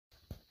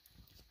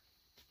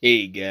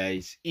Hey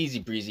guys, Easy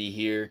Breezy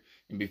here,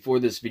 and before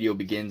this video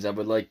begins, I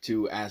would like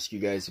to ask you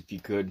guys if you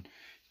could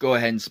go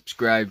ahead and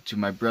subscribe to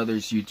my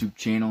brother's YouTube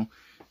channel,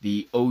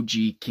 the OG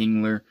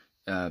Kingler.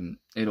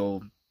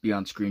 It'll be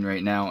on screen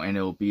right now, and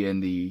it'll be in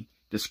the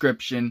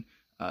description.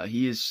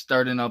 He is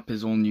starting up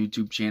his own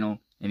YouTube channel,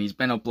 and he's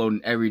been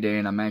uploading every day,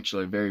 and I'm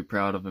actually very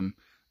proud of him.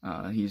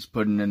 He's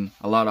putting in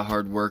a lot of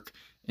hard work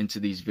into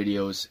these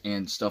videos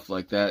and stuff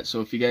like that, so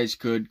if you guys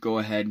could go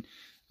ahead,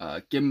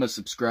 give him a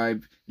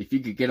subscribe. If you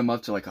could get him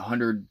up to like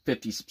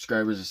 150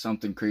 subscribers or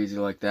something crazy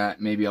like that,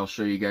 maybe I'll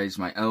show you guys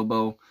my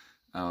elbow.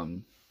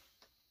 I'll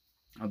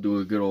do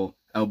a good old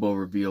elbow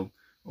reveal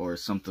or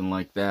something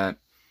like that.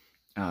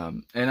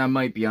 And I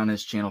might be on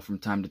his channel from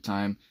time to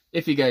time.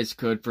 If you guys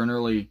could, for an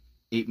early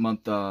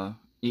 8-month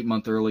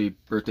early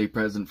birthday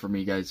present for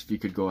me, guys, if you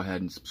could go ahead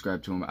and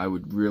subscribe to him, I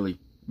would really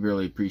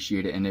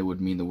appreciate it, and it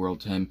would mean the world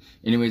to him.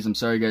 Anyways, I'm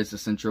sorry guys,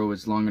 this intro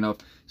is long enough,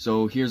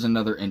 so here's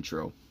another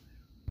intro.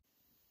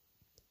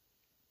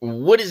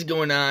 What is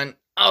going on,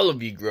 all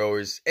of you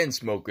growers and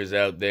smokers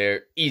out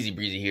there? Easy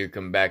Breezy here,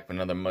 coming back with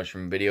another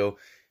mushroom video.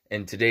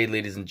 And today,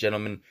 ladies and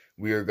gentlemen,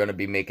 we are going to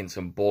be making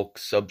some bulk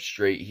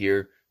substrate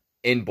here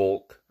in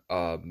bulk.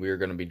 We are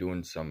going to be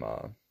doing some,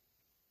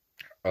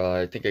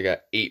 I think I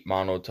got 8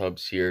 mono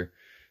tubs here.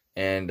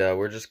 And I'm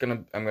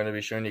going to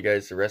be showing you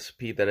guys the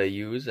recipe that I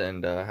use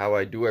and how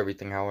I do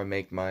everything, how I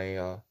make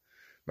my,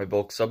 my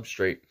bulk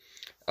substrate.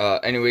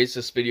 Anyways,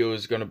 this video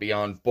is going to be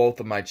on both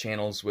of my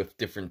channels with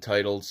different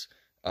titles.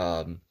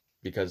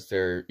 Because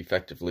they're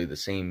effectively the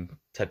same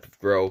type of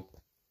grow.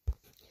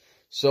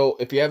 So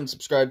if you haven't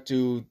subscribed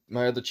to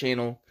my other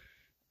channel,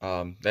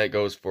 that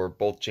goes for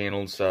both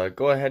channels,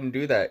 go ahead and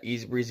do that.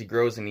 Easy Breezy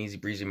Grows and Easy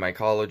Breezy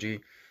Mycology.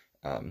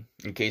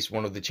 In case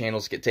one of the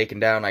channels get taken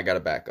down, I got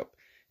a backup.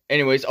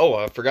 Anyways, oh,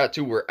 I forgot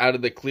to, we're out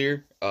of the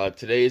clear.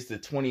 Today is the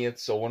 20th,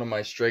 so one of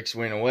my strikes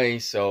went away,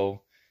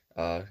 so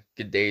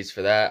good days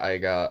for that. I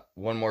got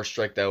one more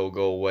strike that will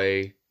go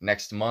away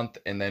next month,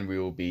 and then we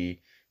will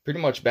be pretty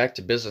much back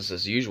to business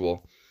as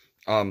usual.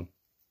 And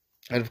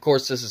of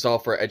course, this is all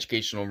for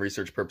educational and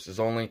research purposes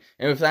only.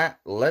 And with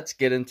that, let's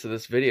get into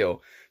this video.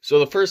 So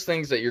the first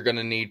things that you're going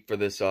to need for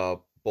this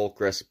bulk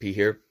recipe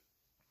here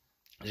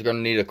is you're going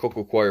to need a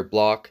cocoa coir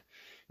block.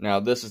 Now,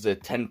 this is a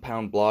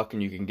 10-pound block,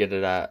 and you can get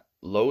it at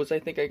Lowe's. I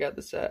think I got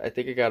this at. I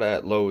think I got it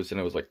at Lowe's, and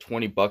it was like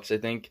 20 bucks, I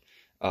think.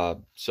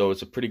 So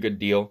it's a pretty good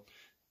deal.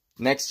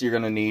 Next, you're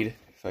going to need,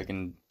 if I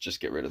can just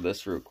get rid of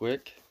this real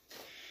quick,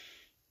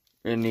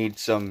 you're going to need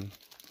some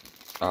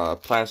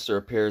plaster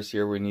of Paris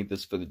here. We need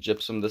this for the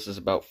gypsum. This is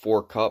about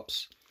 4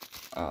 cups.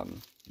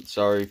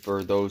 Sorry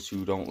for those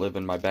who don't live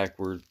in my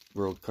backward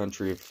world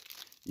country of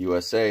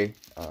USA.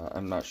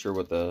 I'm not sure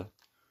what the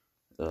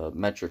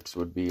metrics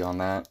would be on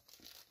that.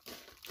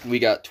 We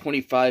got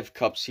 25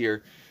 cups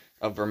here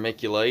of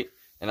vermiculite,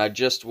 and I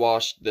just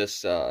washed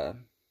this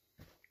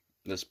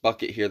this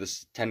bucket here,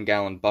 this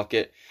 10-gallon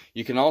bucket.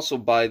 You can also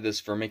buy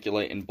this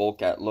vermiculite in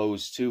bulk at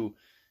Lowe's too.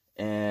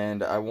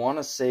 And I want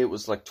to say it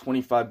was like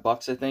 25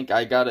 bucks, I think.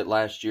 I got it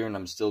last year, and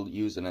I'm still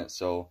using it.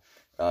 So,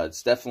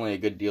 it's definitely a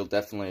good deal.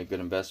 Definitely a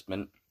good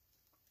investment.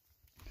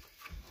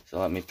 So,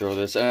 let me throw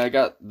this. And I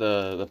got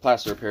the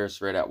plaster of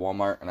Paris right at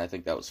Walmart, and I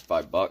think that was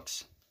 5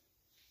 bucks.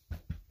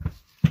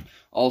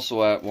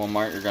 Also at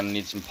Walmart, you're going to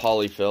need some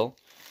polyfill.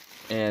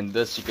 And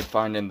this you could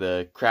find in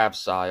the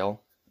crafts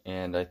aisle.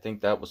 And I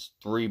think that was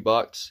 3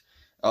 bucks.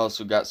 I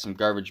also got some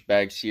garbage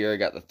bags here. I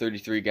got the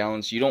 33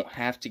 gallons. You don't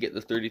have to get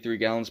the 33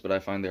 gallons, but I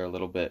find they're a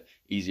little bit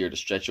easier to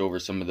stretch over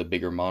some of the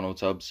bigger mono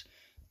tubs.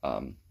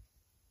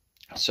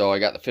 So I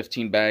got the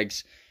 15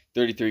 bags,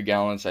 33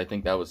 gallons. I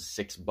think that was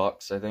 6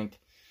 bucks, I think.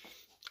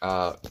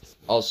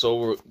 Also,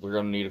 we're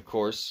going to need, of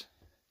course,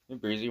 hey,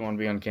 Breezy, you want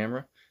to be on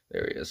camera?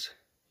 There he is.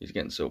 He's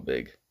getting so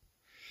big.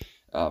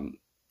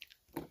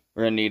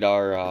 We're going to need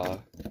our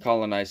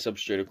colonized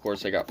substrate, of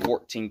course. I got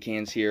 14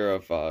 cans here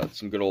of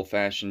some good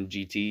old-fashioned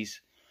GTs.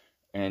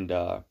 And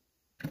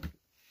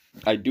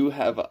I do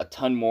have a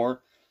ton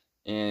more,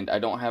 and I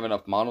don't have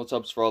enough mono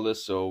tubs for all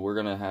this, so we're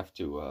going to have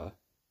to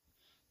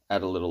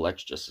add a little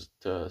extra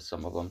to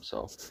some of them.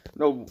 So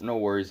no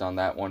worries on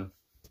that one.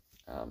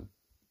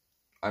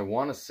 I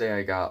want to say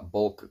I got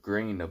bulk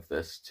grain of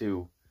this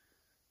too,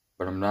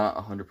 but I'm not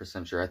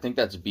 100% sure. I think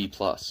that's B+.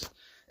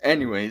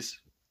 Anyways,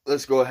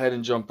 let's go ahead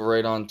and jump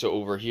right on to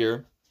over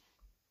here.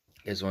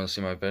 You guys want to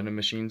see my vending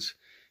machines?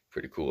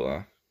 Pretty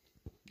cool,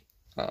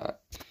 huh?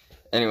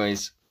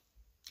 Anyways,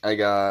 I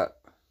got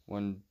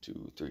 1,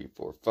 2, 3,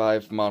 4,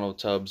 5 mono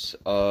tubs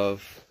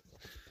of,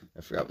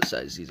 I forgot what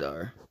size these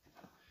are.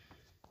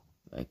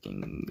 I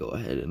can go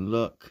ahead and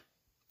look.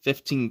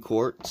 15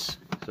 quarts.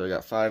 So I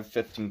got 5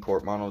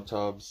 15-quart mono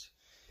tubs.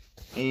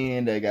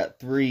 And I got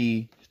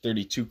 3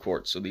 32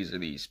 quarts. So these are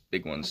these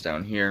big ones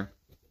down here.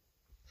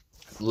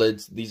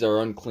 Lids, these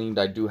are uncleaned.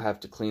 I do have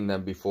to clean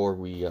them before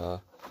we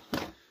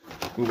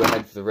move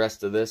ahead for the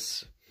rest of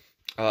this.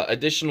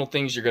 Additional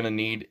things you're going to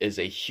need is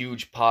a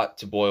huge pot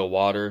to boil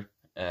water,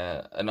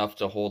 enough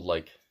to hold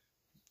like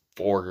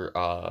 4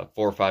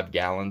 or 5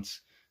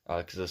 gallons.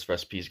 because this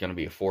recipe is going to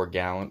be a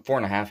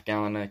 4.5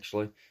 gallon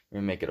actually. We're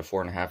going to make it a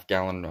 4.5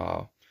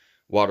 gallon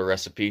water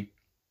recipe.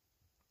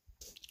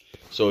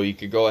 So you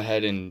could go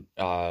ahead and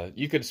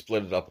you could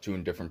split it up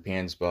in different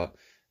pans, but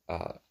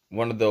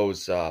one of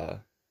those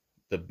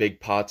the big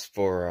pots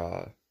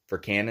for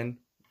cannon,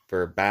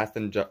 for bath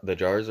and the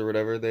jars or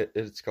whatever that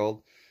it's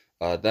called,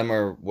 them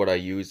are what I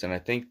use, and I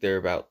think they're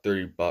about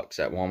 $30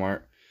 at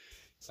Walmart.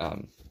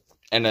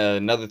 And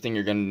another thing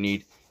you're gonna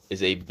need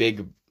is a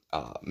big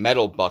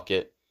metal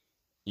bucket.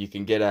 You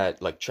can get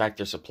at like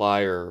Tractor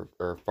Supply or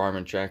Farm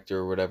and Tractor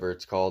or whatever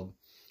it's called,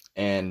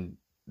 and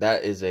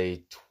that is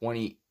a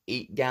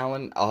 28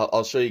 gallon.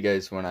 I'll show you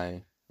guys when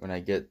I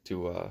get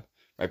to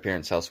my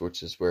parents' house,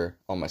 which is where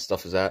all my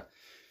stuff is at.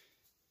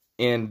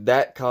 And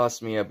that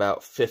cost me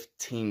about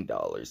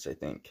 $15, I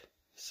think.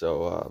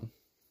 So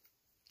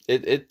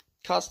it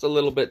cost a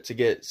little bit to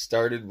get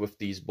started with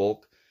these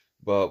bulk,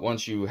 but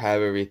once you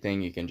have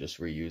everything, you can just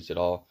reuse it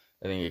all.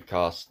 I think it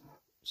costs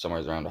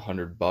somewhere around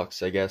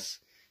 $100, I guess.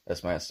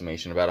 That's my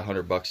estimation, about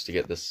 $100 to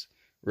get this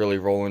really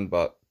rolling.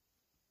 But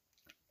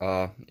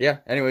yeah,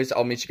 anyways,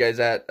 I'll meet you guys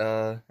at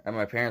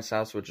my parents'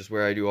 house, which is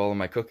where I do all of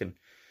my cooking.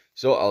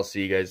 So I'll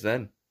see you guys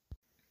then.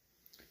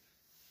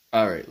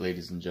 Alright,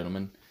 ladies and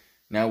gentlemen,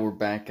 now we're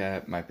back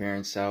at my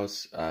parents'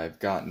 house. I've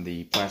gotten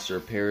the plaster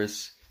of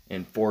Paris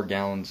in 4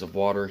 gallons of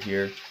water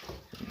here.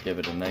 Give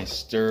it a nice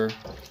stir,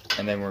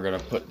 and then we're going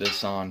to put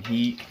this on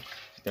heat.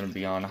 It's going to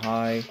be on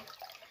high,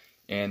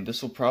 and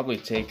this will probably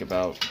take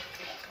about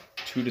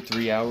 2 to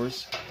 3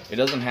 hours. It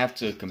doesn't have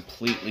to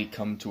completely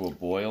come to a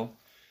boil,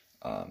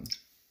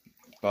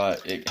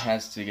 but it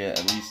has to get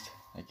at least,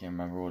 I can't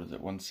remember, what is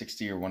it,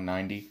 160 or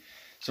 190?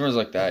 Somewhere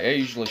like that. I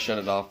usually shut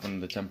it off when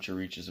the temperature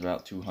reaches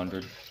about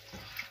 200.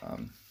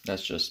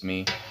 That's just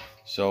me.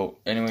 So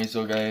anyways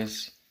though,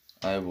 guys,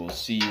 I will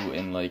see you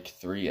in like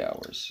 3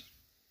 hours.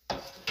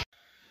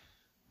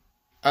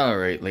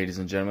 Alright, ladies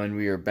and gentlemen,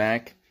 we are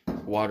back.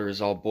 Water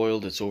is all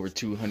boiled. It's over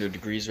 200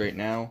 degrees right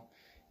now.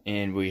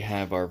 And we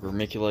have our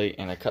vermiculite,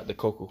 and I cut the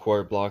cocoa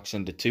coir blocks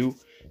into 2.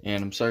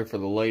 And I'm sorry for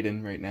the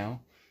lighting right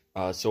now.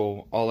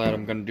 So all that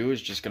I'm going to do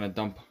is just going to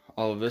dump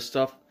all of this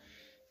stuff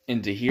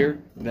into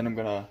here. Then I'm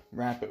going to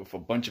wrap it with a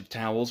bunch of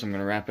towels. I'm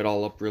going to wrap it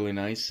all up really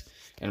nice.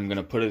 And I'm going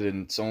to put it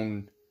in its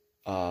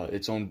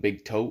own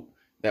big tote.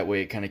 That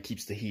way it kind of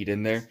keeps the heat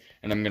in there.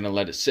 And I'm going to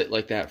let it sit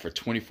like that for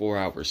 24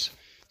 hours.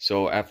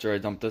 So after I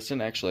dump this in,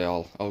 actually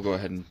I'll go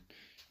ahead and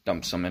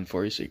dump some in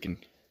for you so you can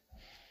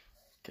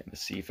kind of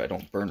see if I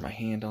don't burn my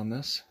hand on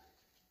this.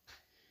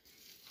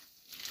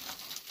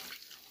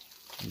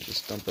 And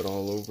just dump it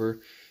all over.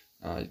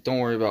 Don't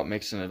worry about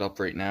mixing it up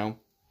right now.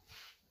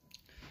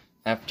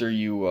 After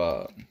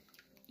you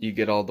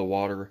get all the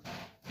water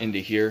into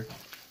here,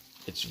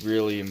 it's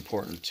really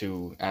important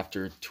to,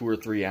 after 2 or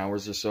 3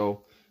 hours or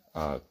so,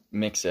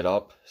 mix it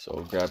up.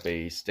 So grab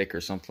a stick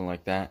or something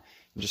like that,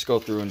 and just go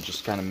through and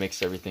just kind of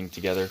mix everything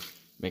together.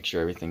 Make sure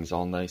everything's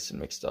all nice and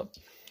mixed up.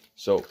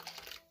 So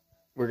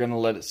we're going to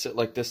let it sit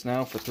like this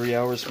now for 3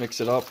 hours,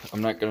 mix it up.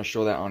 I'm not going to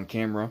show that on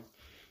camera,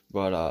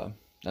 but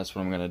that's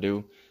what I'm going to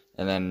do.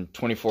 And then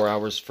 24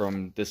 hours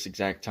from this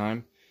exact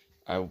time,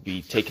 I will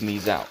be taking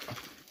these out.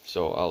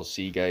 So I'll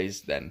see you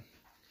guys then.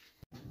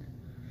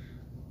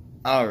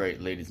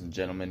 Alright, ladies and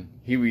gentlemen,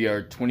 here we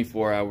are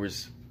 24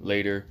 hours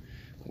later.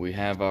 We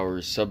have our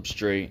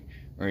substrate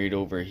right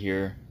over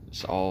here.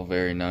 It's all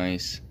very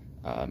nice.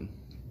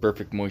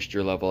 Perfect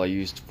moisture level. I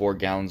used 4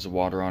 gallons of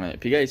water on it.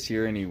 If you guys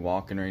hear any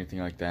walking or anything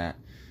like that,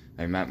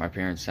 I'm at my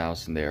parents'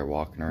 house and they are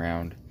walking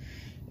around.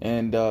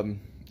 And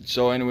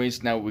so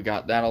anyways, now we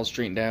got that all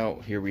straightened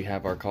out. Here we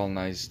have our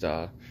colonized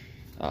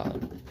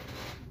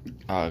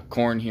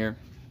corn here.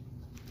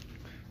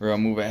 We're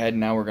going to move ahead.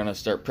 Now we're going to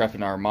start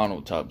prepping our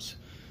mono tubs.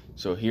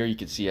 So here you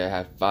can see I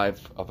have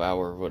 5 of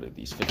our, what are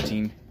these,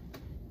 15?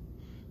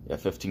 Yeah,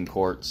 15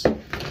 quarts.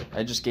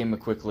 I just gave them a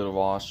quick little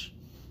wash.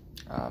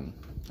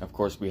 Of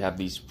course, we have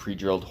these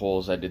pre-drilled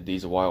holes. I did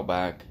these a while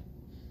back.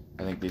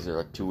 I think these are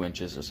like 2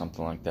 inches or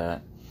something like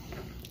that.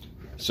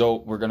 So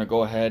we're going to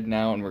go ahead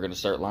now and we're going to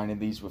start lining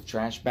these with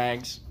trash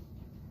bags.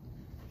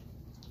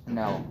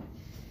 Now,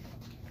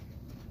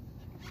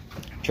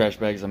 trash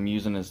bags I'm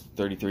using is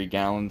 33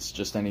 gallons,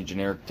 just any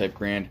generic type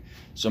brand.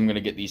 So I'm going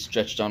to get these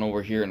stretched on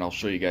over here and I'll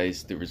show you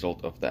guys the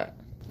result of that.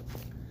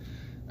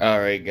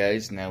 Alright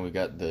guys, now we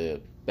got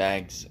the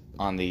bags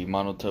on the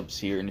monotubs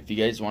here, and if you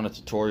guys want a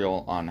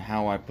tutorial on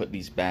how I put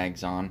these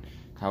bags on,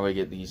 how I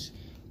get these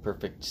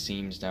perfect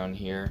seams down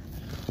here,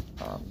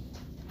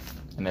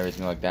 and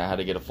everything like that, how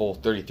to get a full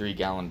 33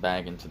 gallon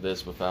bag into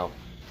this without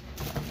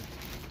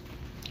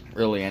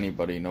really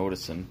anybody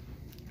noticing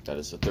that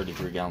it's a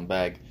 33 gallon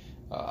bag,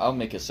 I'll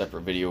make a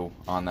separate video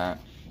on that.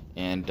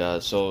 And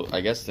so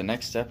I guess the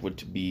next step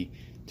would be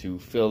to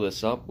fill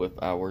this up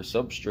with our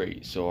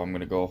substrate. So I'm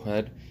going to go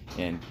ahead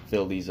and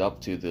fill these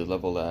up to the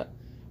level that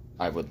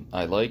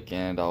I like,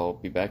 and I'll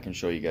be back and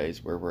show you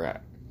guys where we're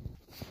at.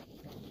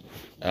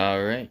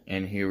 Alright,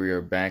 and here we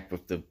are back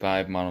with the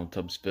 5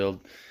 monotubs filled.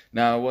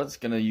 Now I was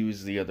going to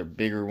use the other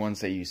bigger ones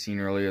that you've seen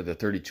earlier, the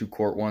 32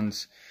 quart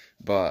ones,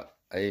 but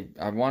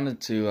I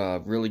wanted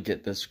to really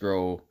get this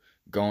grow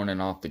going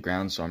and off the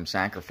ground, so I'm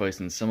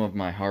sacrificing some of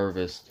my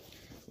harvest,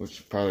 which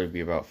would probably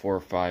be about 4 or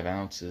 5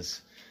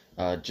 ounces,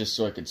 just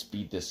so I could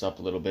speed this up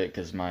a little bit,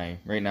 because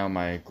right now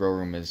my grow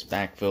room is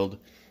backfilled,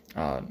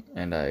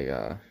 and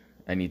I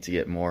need to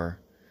get more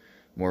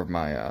of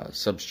my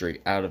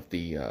substrate out of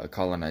the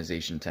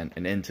colonization tent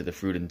and into the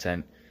fruiting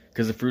tent,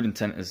 because the fruiting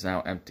tent is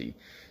now empty.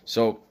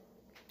 So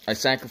I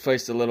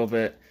sacrificed a little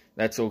bit.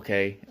 That's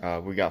okay.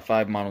 We got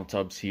 5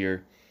 monotubs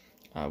here.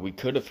 We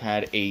could have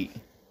had 8.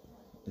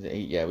 Is it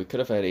 8? Yeah, we could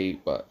have had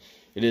 8, but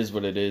it is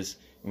what it is.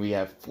 We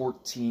have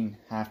 14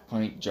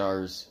 half-pint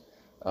jars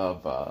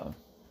of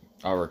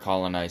our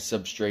colonized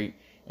substrate,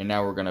 and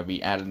now we're going to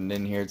be adding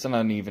in here. It's an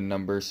uneven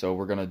number, so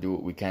we're going to do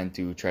what we can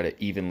to try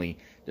to evenly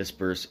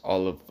disperse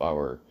all of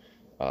our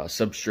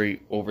substrate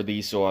over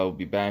these. So I will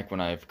be back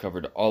when I've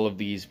covered all of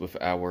these with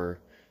our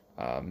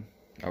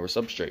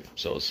substrate.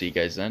 So I'll see you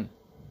guys then.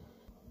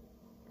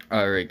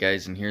 Alright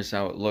guys, and here's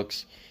how it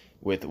looks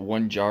with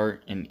 1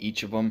 jar in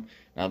each of them.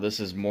 Now this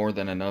is more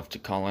than enough to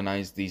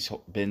colonize these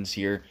bins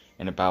here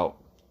in about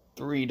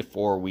 3 to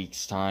 4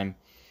 weeks time.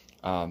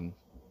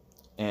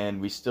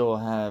 And we still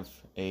have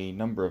a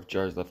number of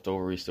jars left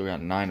over. We still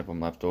got 9 of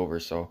them left over,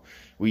 so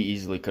we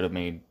easily could have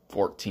made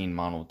 14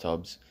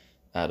 monotubs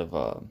out of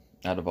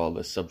all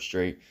this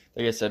substrate.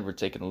 Like I said, we're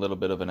taking a little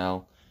bit of an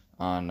L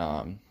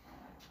on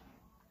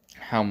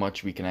how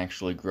much we can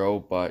actually grow,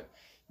 but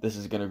this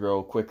is going to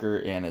grow quicker,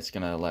 and it's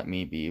going to let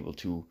me be able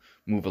to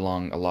move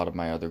along a lot of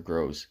my other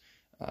grows,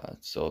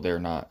 so they're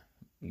not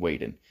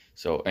waiting.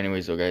 So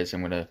anyways though guys,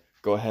 I'm going to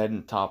go ahead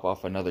and top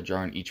off another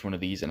jar in each one of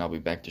these, and I'll be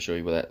back to show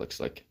you what that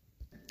looks like.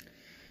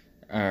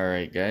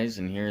 Alright guys,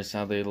 and here's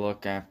how they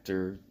look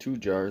after 2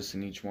 jars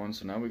in each one.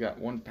 So now we got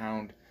 1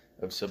 pound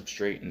of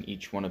substrate in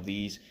each one of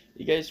these.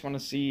 You guys want to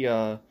see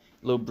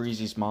Lil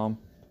Breezy's mom?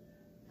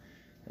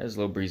 There's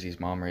Lil Breezy's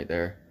mom right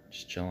there,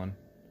 just chilling.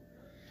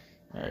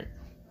 Alright,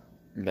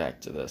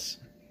 back to this.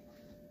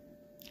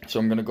 So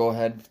I'm going to go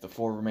ahead with the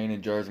 4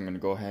 remaining jars. I'm going to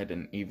go ahead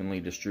and evenly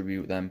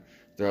distribute them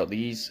throughout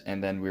these,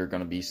 and then we're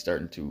going to be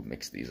starting to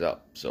mix these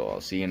up. So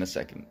I'll see you in a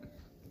second.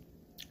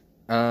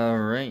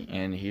 Alright,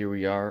 and here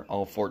we are,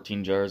 all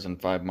 14 jars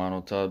and 5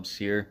 monotubs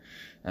here.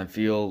 I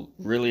feel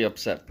really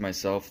upset with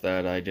myself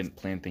that I didn't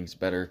plan things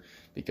better,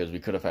 because we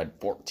could have had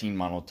 14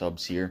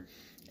 monotubs here,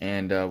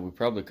 and we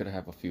probably could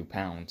have a few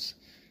pounds.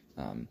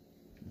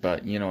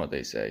 But you know what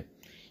they say.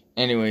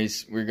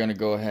 Anyways, we're going to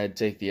go ahead and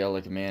take the L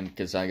like a man,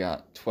 because I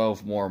got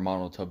 12 more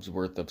monotubs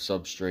worth of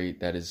substrate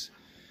that is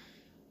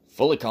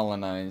fully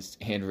colonized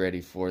and ready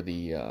for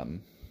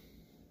the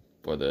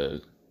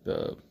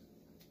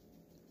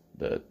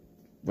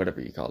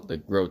whatever you call it, the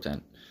grow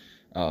tent.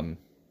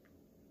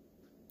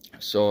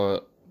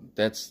 So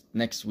that's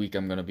next week.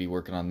 I'm going to be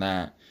working on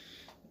that,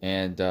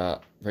 and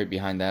right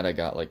behind that I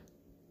got like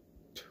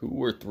 2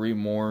 or 3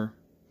 more.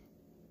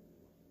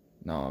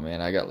 No man,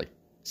 I got like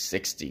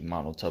 60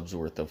 monotubs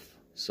worth of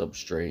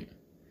substrate.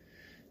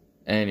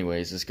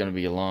 Anyways, it's going to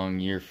be a long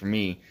year for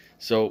me.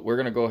 So we're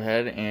going to go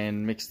ahead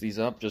and mix these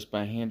up just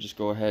by hand. Just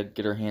go ahead,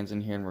 get our hands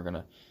in here, and we're going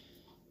to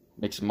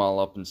mix them all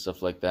up and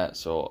stuff like that.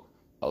 So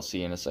I'll see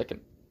you in a second.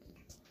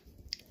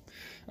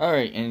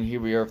 Alright, and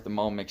here we are with them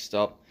all mixed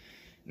up.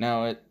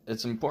 Now,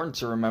 it's important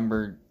to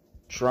remember,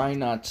 try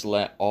not to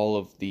let all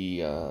of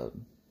the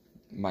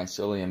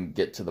mycelium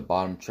get to the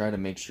bottom. Try to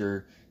make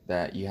sure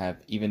that you have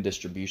even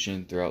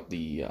distribution throughout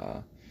the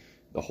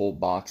whole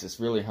box. It's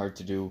really hard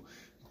to do,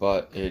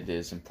 but it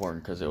is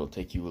important because it will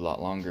take you a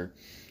lot longer.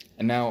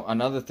 And now,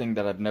 another thing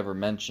that I've never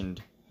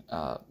mentioned,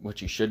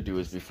 what you should do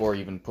is, before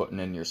even putting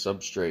in your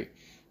substrate,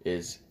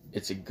 is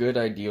it's a good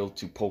idea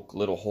to poke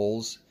little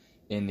holes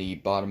in the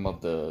bottom of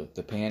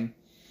the pan,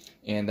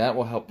 and that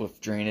will help with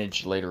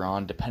drainage later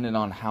on, depending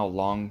on how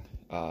long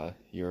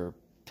your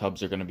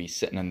tubs are going to be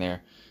sitting in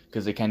there,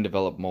 because they can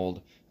develop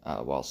mold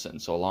while sitting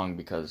so long,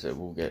 because it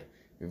will get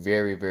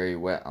very, very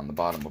wet on the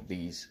bottom of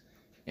these.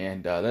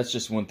 And that's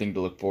just one thing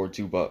to look forward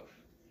to. But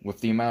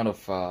with the amount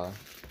of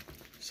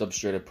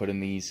substrate I put in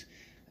these,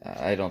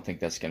 I don't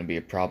think that's going to be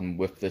a problem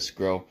with this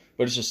grow,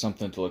 but it's just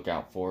something to look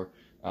out for.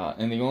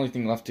 And the only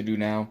thing left to do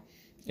now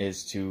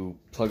is to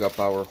plug up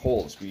our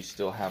holes. We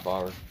still have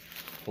our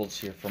holes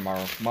here from our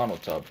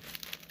monotub.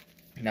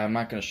 Now, I'm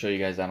not going to show you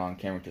guys that on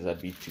camera because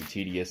that'd be too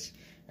tedious,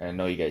 and I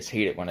know you guys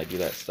hate it when I do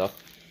that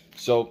stuff.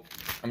 So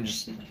I'm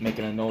just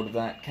making a note of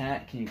that.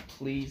 Cat, can you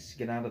please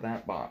get out of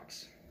that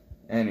box?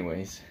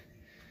 Anyways,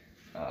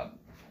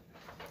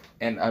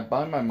 and I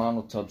buy my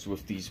monotubs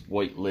with these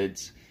white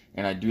lids,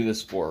 and I do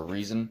this for a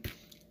reason.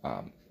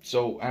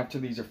 So after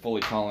these are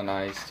fully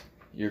colonized,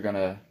 you're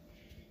gonna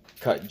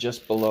cut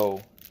just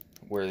below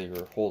where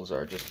your holes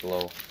are, just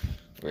below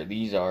where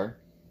these are,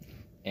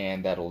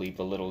 and that'll leave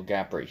a little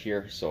gap right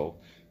here. So,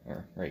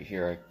 or right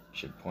here, I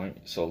should point,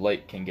 so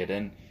light can get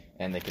in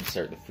and they can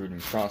start the fruiting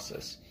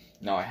process.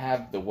 Now I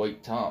have the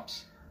white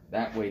tops,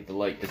 that way the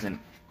light isn't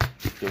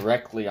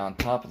directly on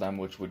top of them,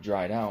 which would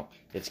dry it out.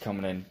 It's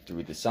coming in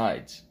through the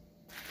sides,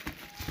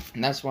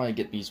 and that's why I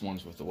get these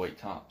ones with the white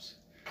tops,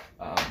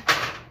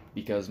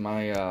 because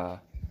my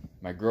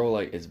My grow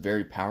light is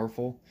very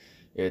powerful.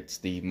 It's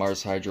the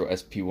Mars Hydro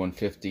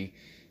SP150.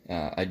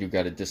 I do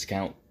got a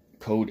discount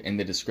code in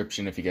the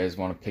description if you guys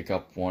want to pick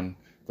up one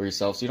for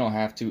yourselves. You don't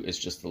have to, it's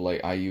just the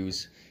light I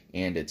use,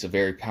 and it's a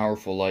very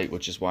powerful light,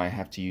 which is why I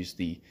have to use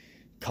the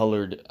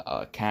colored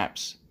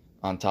caps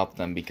on top of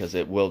them, because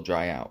it will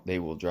dry out. They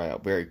will dry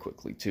out very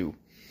quickly too.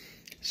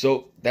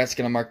 So that's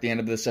going to mark the end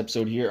of this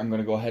episode here. I'm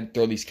going to go ahead and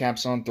throw these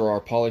caps on, throw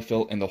our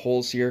polyfill in the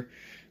holes here.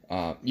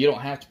 You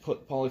don't have to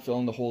put polyfill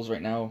in the holes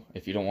right now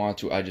if you don't want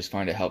to. I just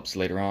find it helps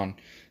later on.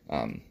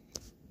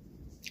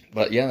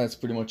 But yeah, that's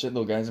pretty much it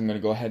though, guys. I'm going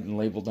to go ahead and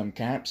label them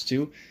caps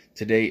too.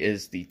 Today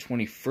is the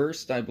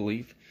 21st, I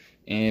believe.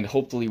 And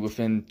hopefully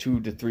within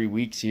 2 to 3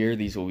 weeks here,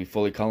 these will be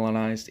fully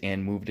colonized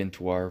and moved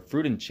into our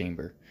fruiting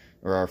chamber,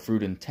 or our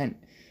fruiting tent.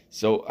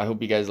 So I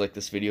hope you guys like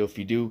this video. If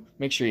you do,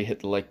 make sure you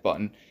hit the like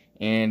button.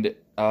 And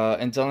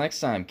until next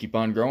time, keep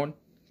on growing,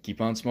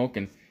 keep on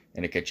smoking,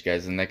 and I'll catch you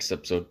guys in the next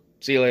episode.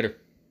 See you later.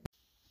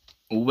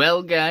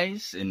 Well,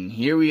 guys, and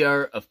here we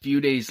are a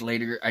few days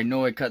later. I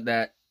know I cut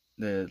the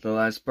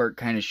last part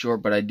kind of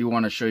short, but I do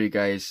want to show you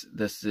guys.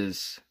 This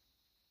is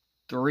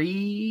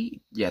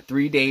 3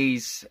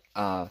 days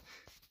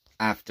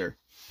after.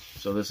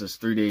 So this is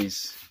 3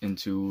 days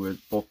into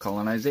bulk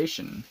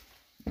colonization.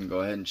 And go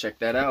ahead and check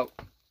that out.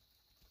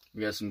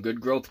 We got some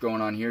good growth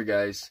going on here,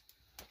 guys.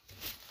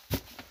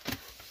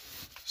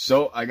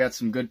 So I got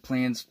some good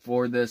plans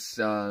for this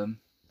grow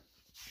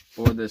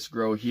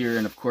here,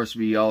 and of course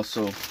we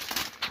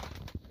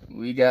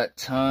got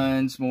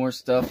tons more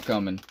stuff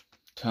coming.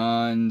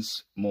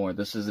 Tons more.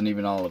 This isn't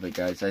even all of it,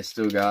 guys. I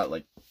still got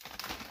like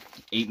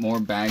 8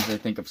 more bags, I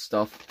think, of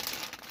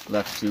stuff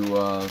left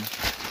to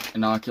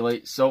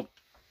inoculate. So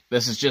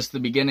this is just the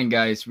beginning,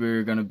 guys.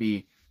 We're gonna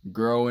be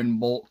growing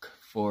bulk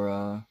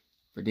for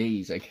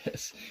days, I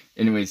guess.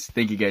 Anyways,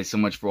 thank you guys so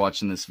much for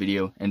watching this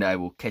video, and I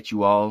will catch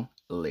you all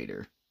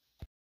later.